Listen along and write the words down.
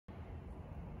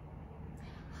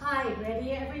Hi,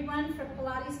 ready everyone for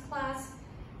Pilates class?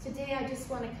 Today I just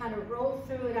want to kind of roll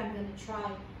through it. I'm going to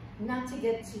try not to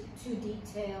get too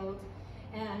detailed,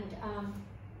 and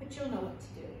but you'll know what to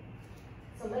do.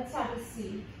 So let's have a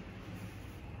seat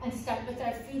and start with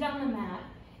our feet on the mat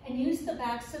and use the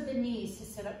backs of the knees to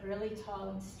sit up really tall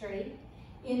and straight.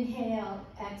 Inhale,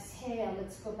 exhale,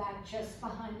 let's go back just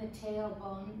behind the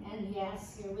tailbone, and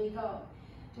yes, here we go.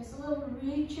 Just little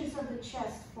reaches of the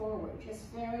chest forward, just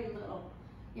very little.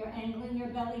 You're angling your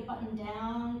belly button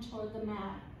down toward the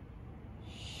mat.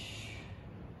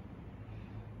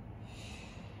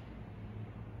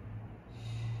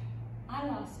 I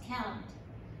lost count.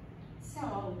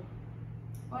 So,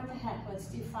 what the heck, let's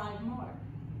do 5 more.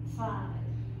 5.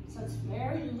 So it's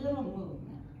very little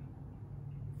movement.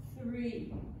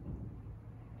 3,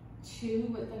 2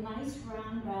 with a nice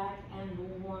round back,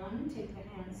 and 1. Take the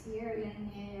hands here,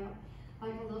 inhale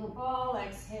like a little ball,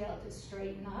 exhale to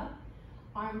straighten up.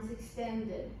 Arms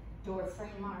extended, door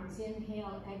frame arms,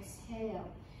 inhale,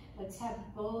 exhale. Let's have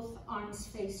both arms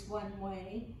face one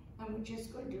way, and we're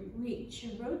just going to reach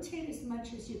and rotate as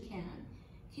much as you can,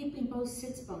 keeping both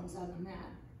sits bones on the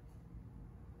mat.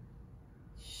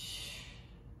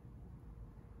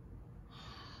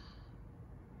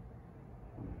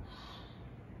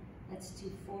 Let's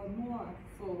do 4 more.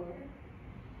 4,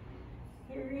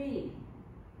 3,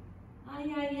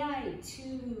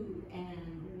 2,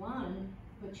 and 1.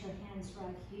 Put your hands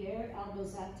right here,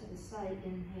 elbows out to the side,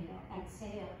 inhale,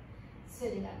 exhale.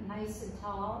 Sitting up nice and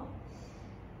tall.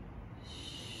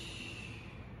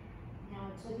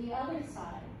 Now to the other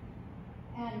side.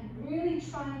 And really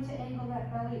trying to angle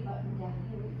that belly button down.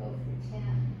 Here we go for 10.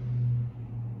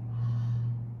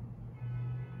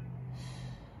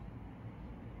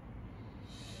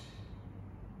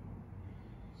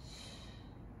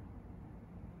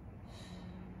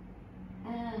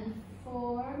 And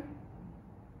 4,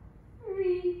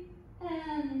 3,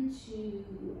 and 2,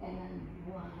 and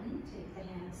 1. Take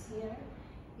the hands here.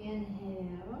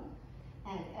 Inhale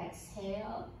and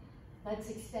exhale. Let's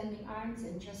extend the arms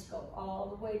and just go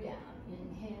all the way down.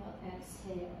 Inhale,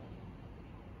 exhale.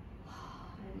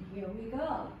 And here we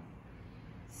go.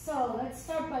 So let's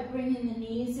start by bringing the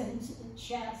knees into the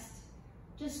chest.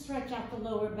 Just stretch out the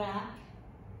lower back.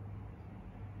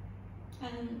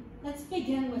 And let's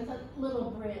begin with a little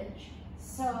bridge.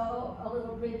 So a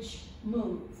little bridge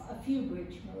move, a few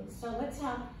bridge moves. So let's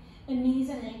have the knees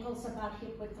and ankles about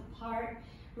hip width apart.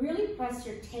 Really press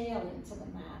your tail into the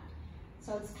mat.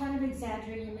 So it's kind of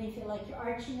exaggerated. You may feel like you're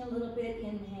arching a little bit.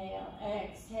 Inhale,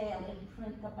 exhale,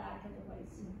 imprint the back of the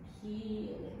waist and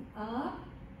peeling up.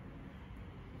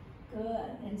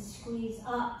 Good, and squeeze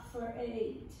up for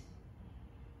 8.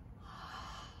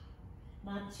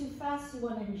 Not too fast, you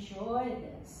want to enjoy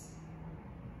this.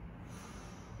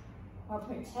 Or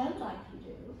pretend like you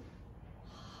do.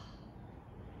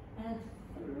 And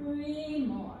 3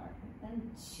 more, and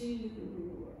 2,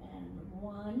 and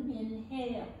 1.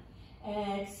 Inhale,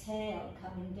 exhale,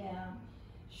 coming down.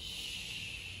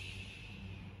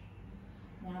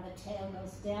 Now the tail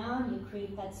goes down, you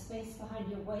create that space behind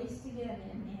your waist again.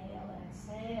 Inhale,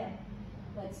 exhale.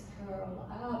 Let's curl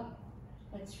up.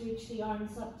 Let's reach the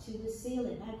arms up to the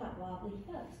ceiling. I've got wobbly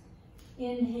hips.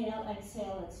 Inhale,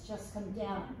 exhale, let's just come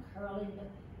down, curling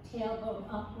the tailbone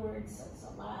upwards, so it's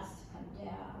the last to come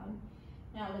down.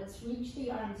 Now let's reach the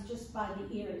arms just by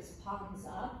the ears, palms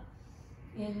up.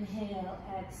 Inhale,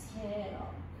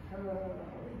 exhale,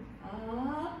 curling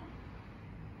up.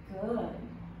 Good.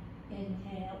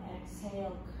 Inhale,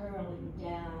 exhale, curling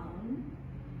down.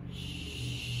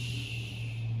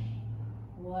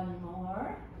 1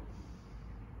 more.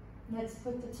 Let's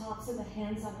put the tops of the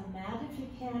hands on the mat if you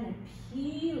can, and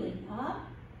peeling up.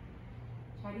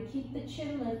 Try to keep the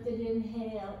chin lifted.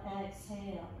 Inhale,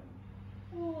 exhale.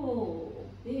 Oh,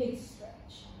 big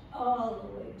stretch all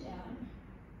the way down.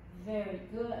 Very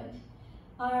good.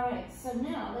 All right, so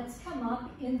now let's come up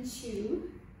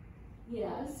into,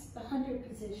 yes, the 100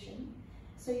 position.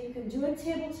 So you can do a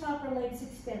tabletop or legs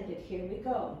extended. Here we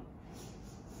go.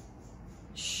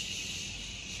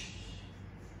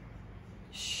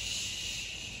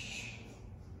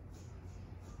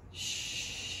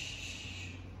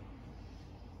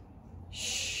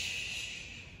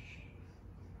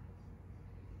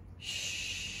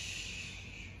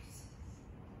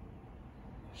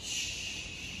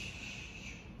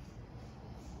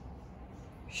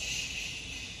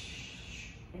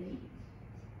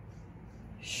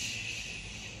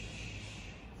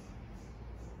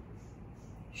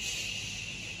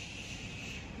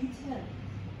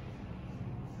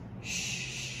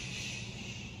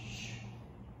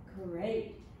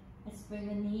 Great. Let's bring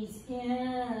the knees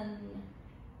in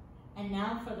And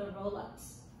now for the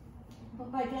roll-ups.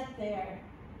 Hope I get there.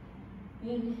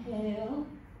 Inhale,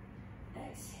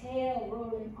 exhale,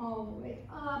 rolling all the way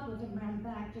up with the round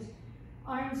back, just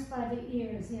arms by the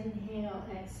ears. Inhale,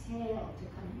 exhale to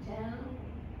come down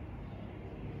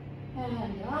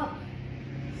and up.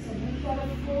 So we've got a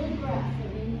full breath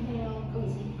of inhale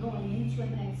going into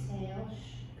an exhale.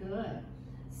 Good.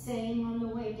 Same on the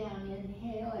way down.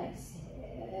 Inhale,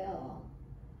 exhale.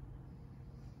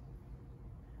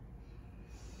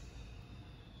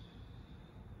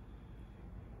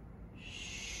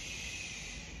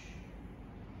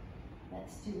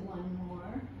 Let's do one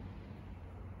more.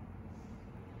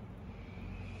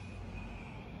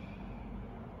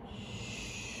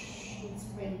 Let's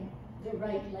bring the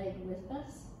right leg with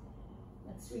us.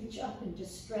 Let's reach up and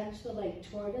just stretch the leg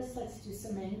toward us. Let's do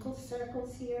some ankle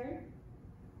circles here.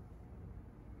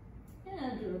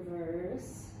 And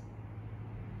reverse.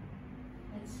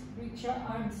 Let's reach our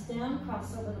arms down,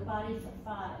 cross over the body for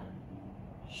 5.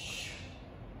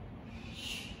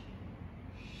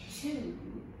 2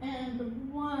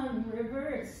 and 1,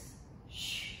 reverse.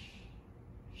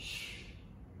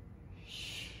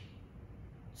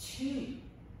 2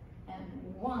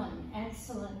 and 1,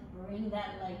 excellent. Bring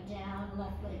that leg down,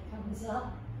 left leg comes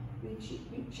up.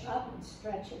 Reach up and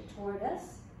stretch it toward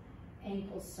us.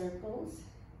 Ankle circles.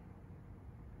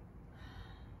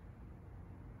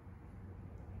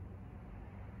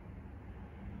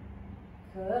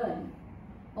 Good.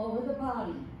 Over the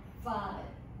body. 5.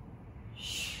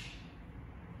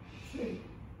 3.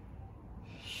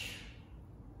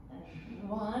 And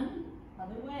 1.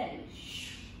 Other way.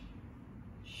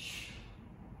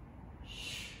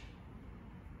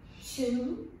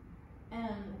 2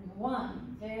 and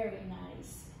 1. Very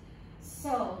nice.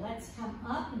 So let's come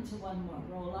up into one more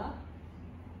roll up.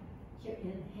 Here,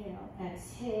 inhale,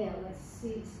 exhale. Let's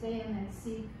see, stay in that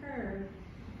C curve.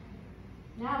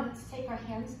 Now let's take our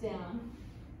hands down.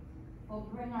 We'll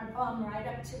bring our bum right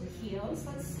up to the heels.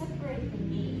 Let's separate the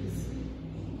knees.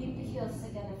 Keep the heels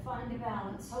together. Find a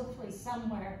balance, hopefully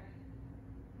somewhere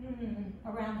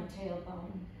around the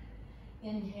tailbone.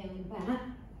 Inhaling back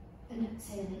and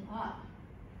exhaling up.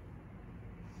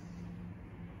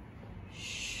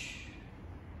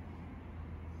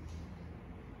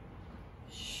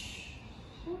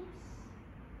 Oops.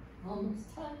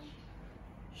 Almost touched.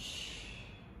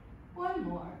 One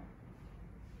more.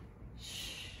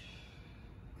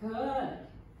 Good.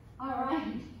 All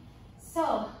right.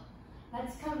 So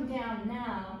let's come down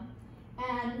now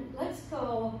and let's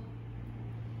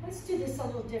do this a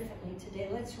little differently today.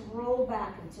 Let's roll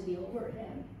back into the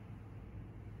overhead.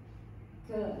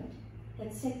 Good.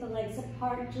 Let's take the legs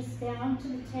apart just down to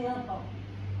the tailbone.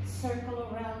 Circle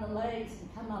around the legs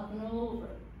and come up and over.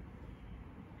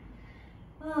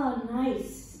 Oh,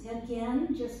 nice.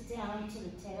 Again, just down to the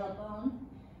tailbone.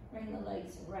 Bring the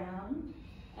legs around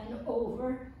and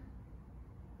over.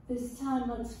 This time,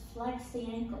 let's flex the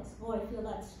ankles. Boy, feel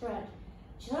that stretch.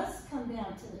 Just come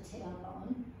down to the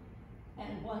tailbone.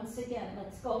 And once again,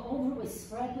 let's go over with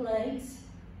spread legs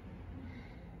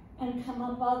and come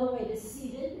up all the way to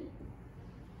seated.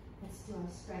 Let's do our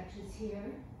stretches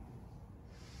here.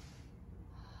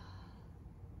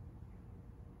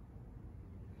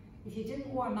 If you didn't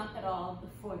warm up at all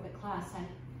before the class,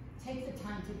 take the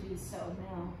time to do so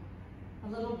now. A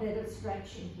little bit of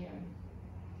stretching here.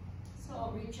 So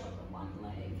I'll reach over one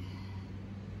leg.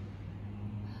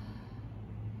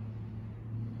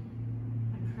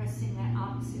 I'm pressing that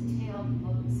opposite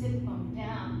tailbone, sit bone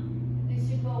down as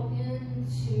you go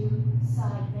into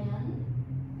side bend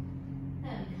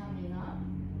and coming up.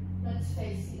 Let's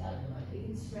face the other leg. You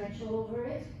can stretch over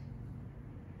it.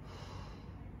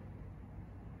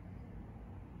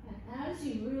 As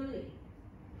you really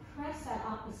press that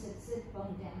opposite sit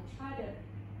bone down, try to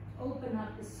open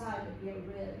up the side of your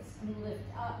ribs and lift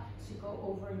up to go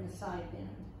over in the side bend.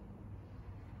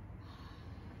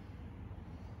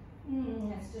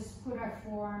 Let's just put our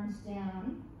forearms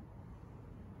down.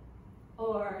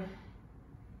 Or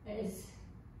as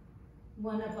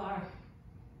one of our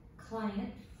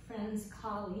client friends,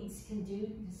 colleagues can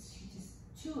do,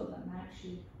 just 2 of them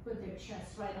actually put their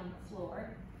chest right on the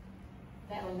floor.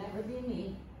 That'll never be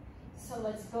me. So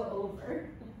let's go over.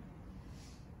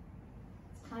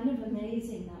 It's kind of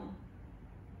amazing though.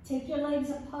 Take your legs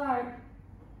apart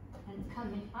and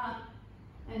coming up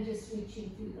and just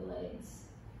reaching through the legs.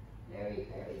 Very,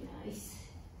 very nice.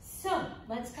 So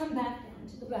let's come back down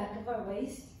to the back of our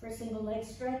waist for single leg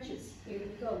stretches. Here we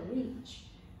go, reach.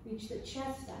 Reach the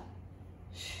chest up.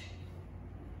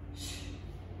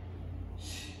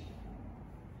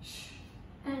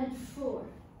 And 4,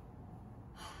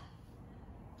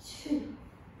 2,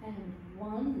 and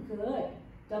 1. Good.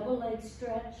 Double leg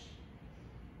stretch.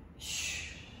 Just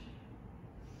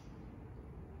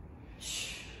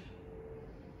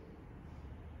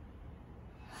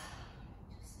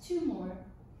two more.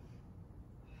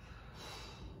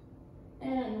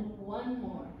 And one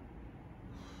more.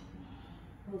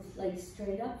 Both legs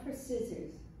straight up for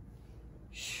scissors.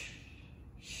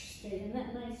 Straighten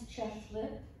that nice chest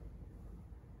lift.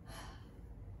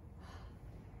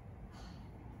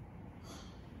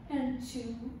 And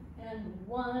two, and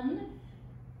one.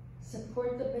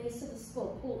 Support the base of the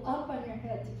skull. Pull up on your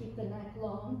head to keep the neck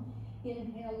long.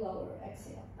 Inhale, lower,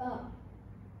 exhale, up.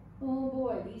 Oh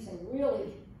boy, these are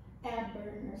really ab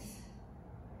burners.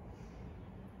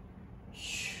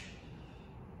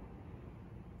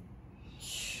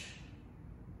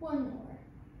 One more.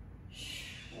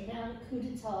 And down, coup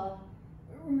d'etat.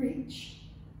 Reach,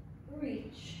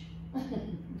 reach,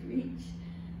 reach,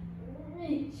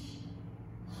 reach.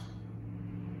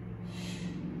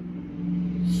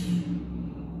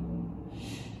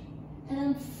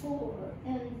 And four,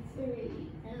 and three,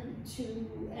 and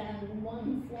two, and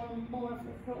one. Four more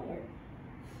for forward.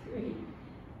 3,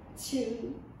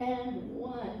 2, and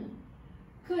 1.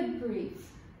 Good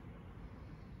grief.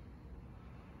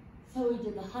 So we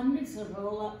did the hundreds of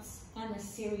roll-ups and a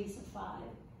series of 5.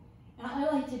 Now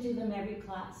I like to do them every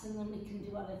class, and then we can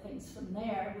do other things from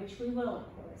there, which we will,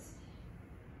 of course.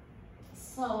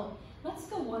 So let's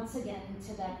go once again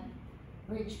into that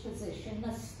bridge position.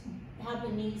 Let's have the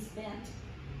knees bent,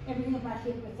 everything about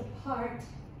hip width apart.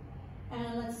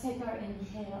 And let's take our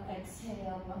inhale,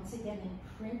 exhale. Once again,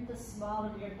 imprint the small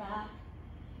of your back.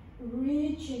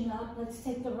 Reaching up, let's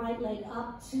take the right leg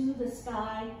up to the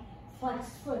sky.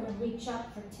 Flexed foot and reach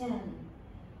up for 10.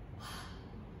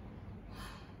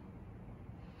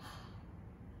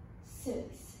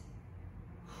 6.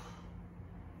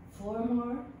 4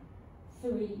 more.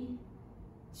 3,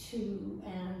 2,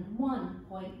 and 1.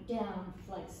 Point down,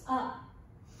 flex up.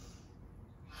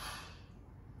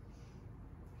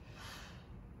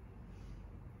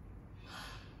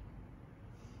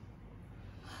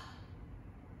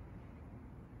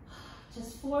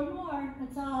 4 more,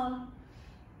 that's all.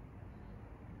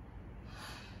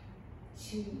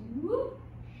 2,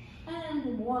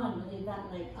 and 1. Leave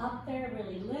that leg up there,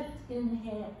 really lift,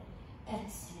 inhale,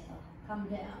 exhale, come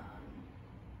down.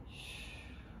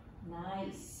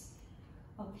 Nice.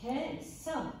 Okay,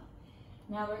 so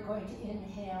now we're going to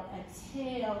inhale,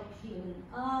 exhale, peeling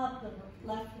up. The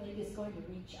left leg is going to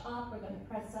reach up. We're going to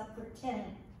press up for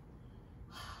 10.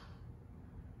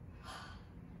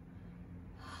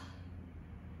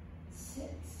 6.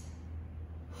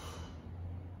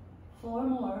 4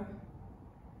 more.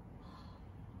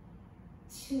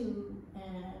 2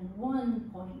 and 1.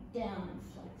 Point down and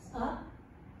flex up.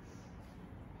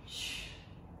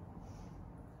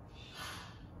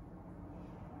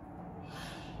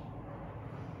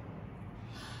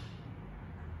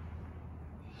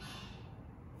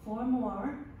 4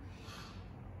 more.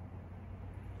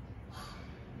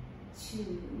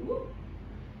 2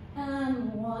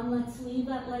 and 1. Let's leave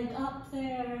that leg up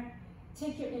there.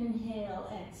 Take your inhale,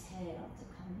 exhale to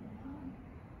come down.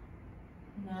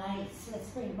 Nice. Let's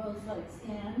bring both legs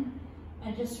in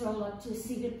and just roll up to a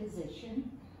seated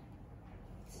position.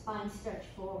 Spine stretch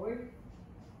forward.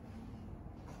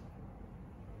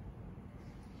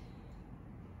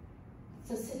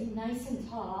 So sitting nice and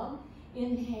tall.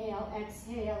 Inhale,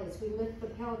 exhale as we lift the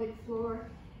pelvic floor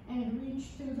and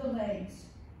reach through the legs.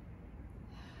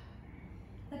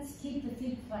 Let's keep the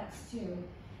feet flexed too.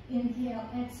 Inhale,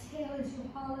 exhale as you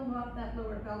hollow up that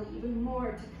lower belly even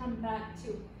more to come back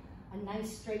to a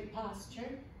nice straight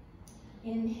posture.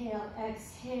 Inhale,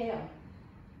 exhale.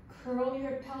 Curl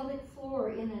your pelvic floor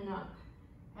in and up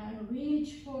and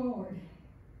reach forward.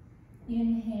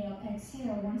 Inhale,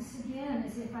 exhale. Once again,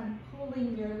 as if I'm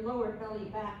pulling your lower belly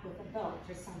back with a belt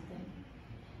or something.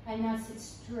 And now sit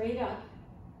straight up.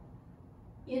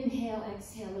 Inhale,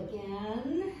 exhale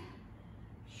again.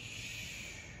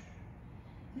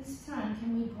 This time,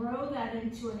 can we grow that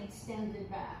into an extended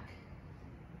back?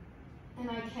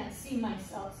 And I can't see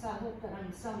myself, so I hope that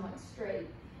I'm somewhat straight.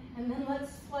 And then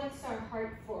let's flex our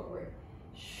heart forward.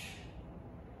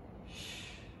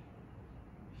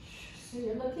 So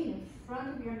you're looking in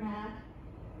front of your mat.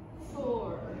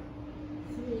 4,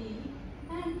 3,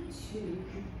 and 2,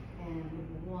 and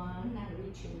 1. Now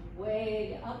reaching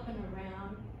way up and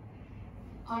around.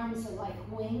 Arms are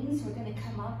like wings. We're going to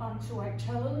come up onto our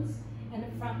toes. And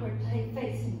in frontward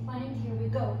facing plank. Here we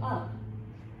go, up.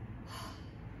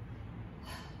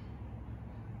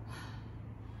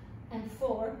 And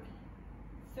 4,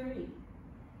 3,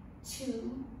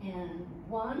 2, and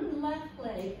 1. Left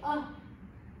leg up.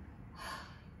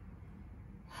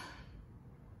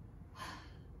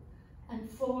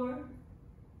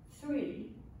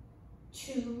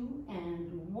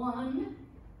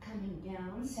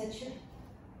 set your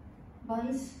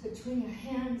buns between your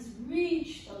hands,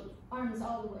 reach the arms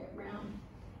all the way around,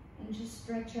 and just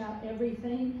stretch out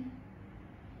everything.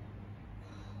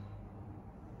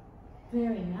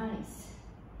 Very nice.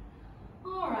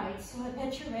 All right, so I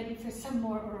bet you're ready for some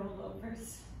more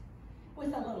rollovers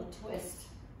with a little twist.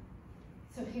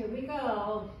 So here we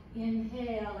go.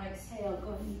 Inhale, exhale,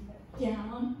 going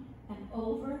down and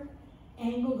over.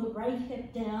 Angle the right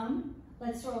hip down.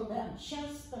 Let's roll down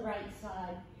just the right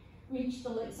side. Reach the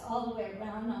legs all the way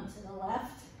around onto the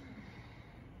left.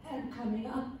 And coming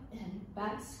up and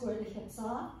back, square the hips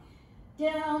off.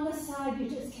 Down the side you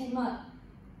just came up.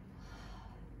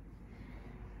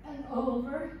 And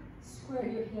over, square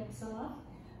your hips off.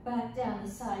 Back down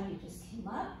the side you just came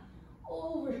up.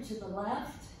 Over to the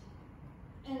left.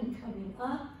 And coming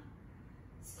up.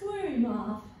 Squaring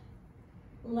off.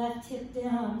 Left hip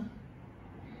down.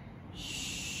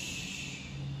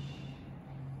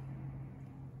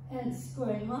 And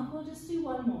squaring off. We'll just do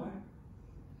one more.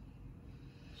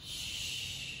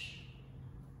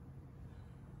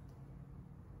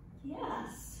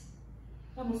 Yes.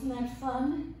 Now, wasn't that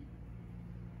fun?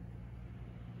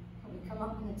 When we come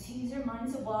up in a teaser,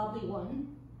 mine's a wobbly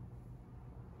one.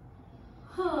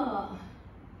 Huh.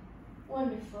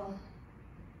 Wonderful.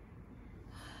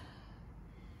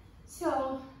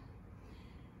 So,